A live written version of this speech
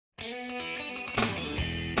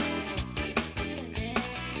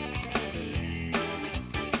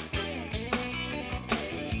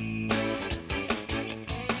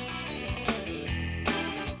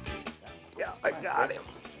Got him.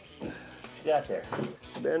 What you got there?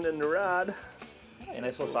 Bending the rod. Hey,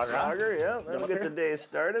 nice little sauger. Yeah. That'll get the day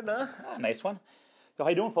started, huh? Ah, nice one. So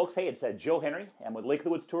how you doing, folks? Hey, it's Joe Henry. I'm with Lake of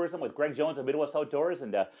the Woods Tourism with Greg Jones of MidWest Outdoors,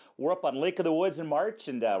 and we're up on Lake of the Woods in March,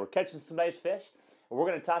 and we're catching some nice fish. And we're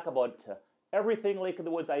going to talk about everything Lake of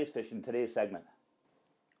the Woods ice fishing in today's segment.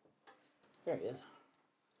 There he is.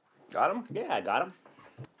 Got him? Yeah, I got him.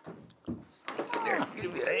 There,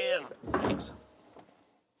 give me a hand. Thanks.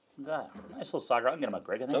 Got it. Nice little sauger. I can get him up,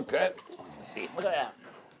 Greg, I think. Okay. Let's see. Look at that.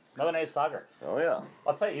 Another nice sauger. Oh, yeah.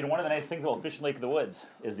 I'll tell you, one of the nice things about fishing Lake of the Woods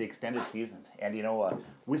is the extended seasons. And,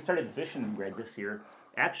 we started fishing, Greg, this year,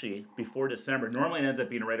 actually, before December. Normally it ends up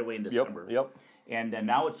being right away in December. Yep. And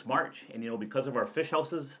now it's March. And, because of our fish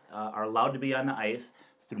houses are allowed to be on the ice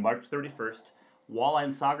through March 31st, walleye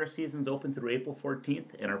and sauger season's open through April 14th,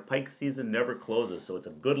 and our pike season never closes, so it's a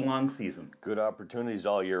good long season. Good opportunities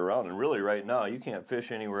all year round, and really right now you can't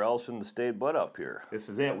fish anywhere else in the state but up here. This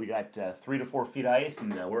is it. We got 3 to 4 feet of ice,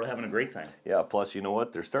 and we're having a great time. Yeah, plus you know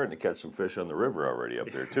what? They're starting to catch some fish on the river already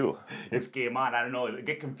up there too. It's game on. I don't know. I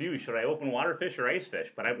get confused. Should I open water fish or ice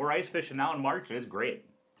fish? But we're ice fishing now in March, and it's great.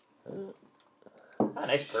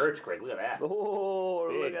 Nice perch, Greg. Look at that. Oh,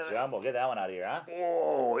 big look at jumbo. Get that one out of here, huh?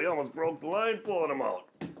 Oh, he almost broke the line pulling him out.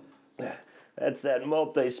 That's that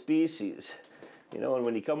multi-species. And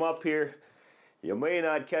when you come up here, you may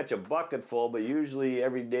not catch a bucket full, but usually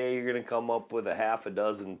every day you're going to come up with a half a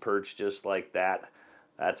dozen perch just like that.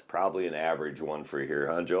 That's probably an average one for here,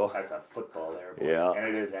 huh, Joe? That's a football there. Boy. Yeah.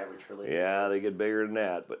 And it is average for Lake. Yeah, they get bigger than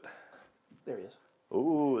that, but... There he is.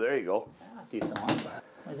 Ooh, there you go. Yeah, decent one.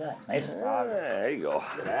 Look at that. Nice sauger. There you go.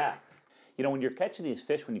 Look at that. When you're catching these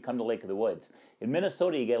fish when you come to Lake of the Woods, in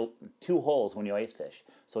Minnesota you get 2 holes when you ice fish.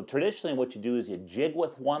 So traditionally what you do is you jig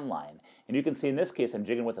with one line. And you can see in this case I'm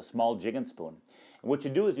jigging with a small jigging spoon. And what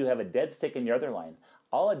you do is you have a dead stick in your other line.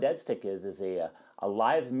 All a dead stick is a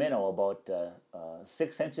live minnow about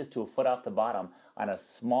 6 inches to a foot off the bottom on a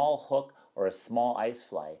small hook or a small ice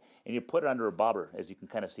fly. And you put it under a bobber, as you can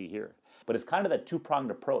kind of see here. But it's kind of that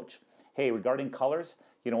 2-pronged approach. Hey, regarding colors,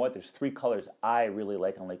 you know what? There's 3 colors I really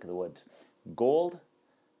like on Lake of the Woods. Gold,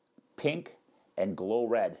 pink, and glow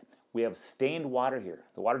red. We have stained water here.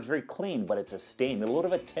 The water's very clean, but it's a stain, a little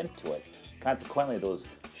bit of a tint to it. Consequently, those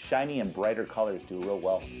shiny and brighter colors do real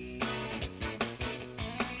well.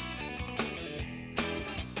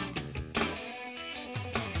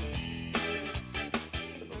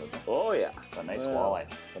 Oh, yeah. A nice walleye.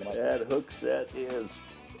 That hook set is...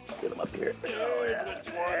 Get him up here. Oh, yeah. That's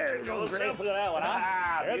what you want. There you go. Great. Look at that one,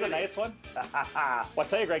 huh? There's a nice one. Well, I'll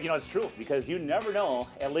tell you, Greg, it's true, because you never know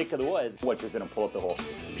at Lake of the Woods what you're going to pull up the hole.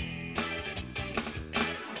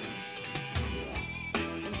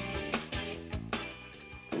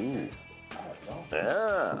 Ooh.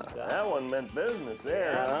 Yeah, that one meant business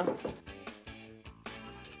there, huh?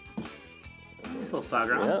 Nice little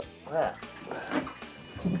sauger, huh? Yeah.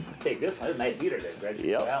 Take this one. That's a nice eater there, Greg.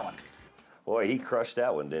 Yep. That one. Boy, he crushed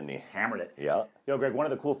that one, didn't he? Hammered it. Yeah. Greg, one of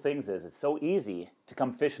the cool things is it's so easy to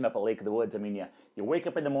come fishing up at Lake of the Woods. I mean, you wake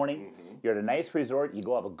up in the morning, you're at a nice resort, you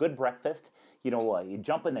go have a good breakfast, you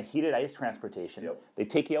jump in the heated ice transportation. Yep. They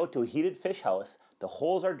take you out to a heated fish house. The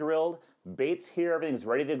holes are drilled, bait's here, everything's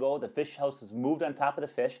ready to go. The fish house is moved on top of the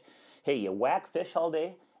fish. Hey, you whack fish all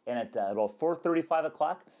day, and at about 4:30, 5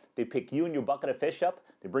 o'clock, they pick you and your bucket of fish up,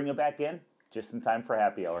 they bring it back in, just in time for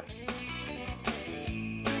happy hour.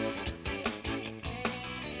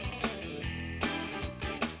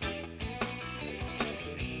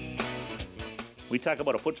 We talk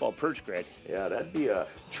about a football perch, Greg. Yeah, that'd be a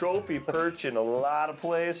trophy perch in a lot of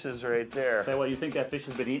places right there. Say what, you think that fish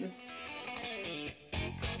has been eaten?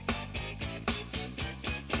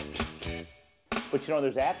 But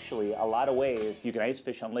there's actually a lot of ways you can ice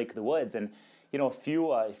fish on Lake of the Woods. And if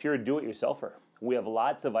you're a do-it-yourselfer, we have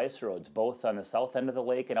lots of ice roads, both on the south end of the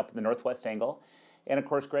lake and up in the northwest angle. And of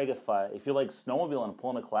course, Greg, if you like snowmobiling and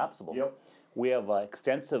pulling a collapsible, yep. We have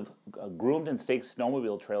extensive groomed and staked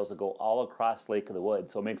snowmobile trails that go all across Lake of the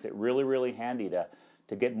Woods. So it makes it really, really handy to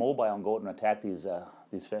get mobile and go out and attack these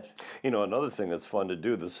fish. Another thing that's fun to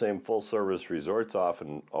do, the same full-service resorts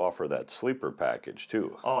often offer that sleeper package,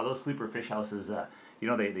 too. Oh, those sleeper fish houses,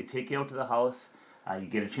 they take you out to the house. You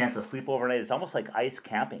get a chance to sleep overnight. It's almost like ice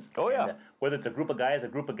camping. Oh, yeah. And, whether it's a group of guys, a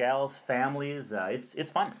group of gals, families,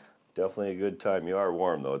 it's fun. Definitely a good time. You are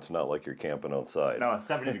warm, though. It's not like you're camping outside. No, it's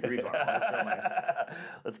 70 degrees warm. That's real nice.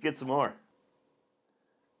 Let's get some more.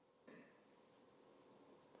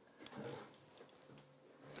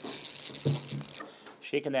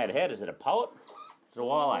 Shaking that head. Is it a pout? Is it a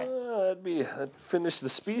walleye? That'd finish the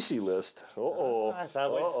species list. Uh-oh.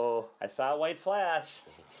 I saw a white flash.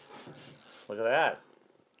 Look at that.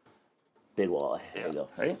 Big walleye. There you go.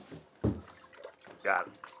 Ready? Got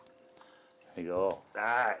it. There you go.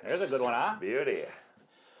 Nice. There's a good one, huh? Beauty.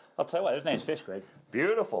 I'll tell you what, there's nice fish, Greg.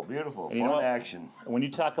 Beautiful, beautiful. And Fun you know what? action. When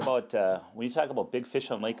you talk about big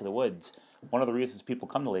fish on Lake of the Woods, one of the reasons people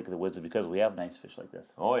come to Lake of the Woods is because we have nice fish like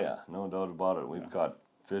this. Oh yeah, no doubt about it. We've caught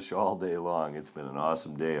fish all day long. It's been an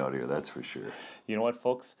awesome day out here, that's for sure. You know what,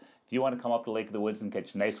 folks? If you want to come up to Lake of the Woods and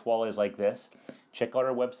catch nice walleyes like this, check out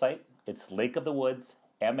our website. It's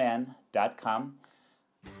lakeofthewoodsmn.com.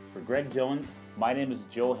 For Greg Jones, my name is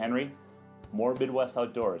Joe Henry. More Midwest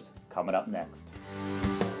Outdoors coming up next.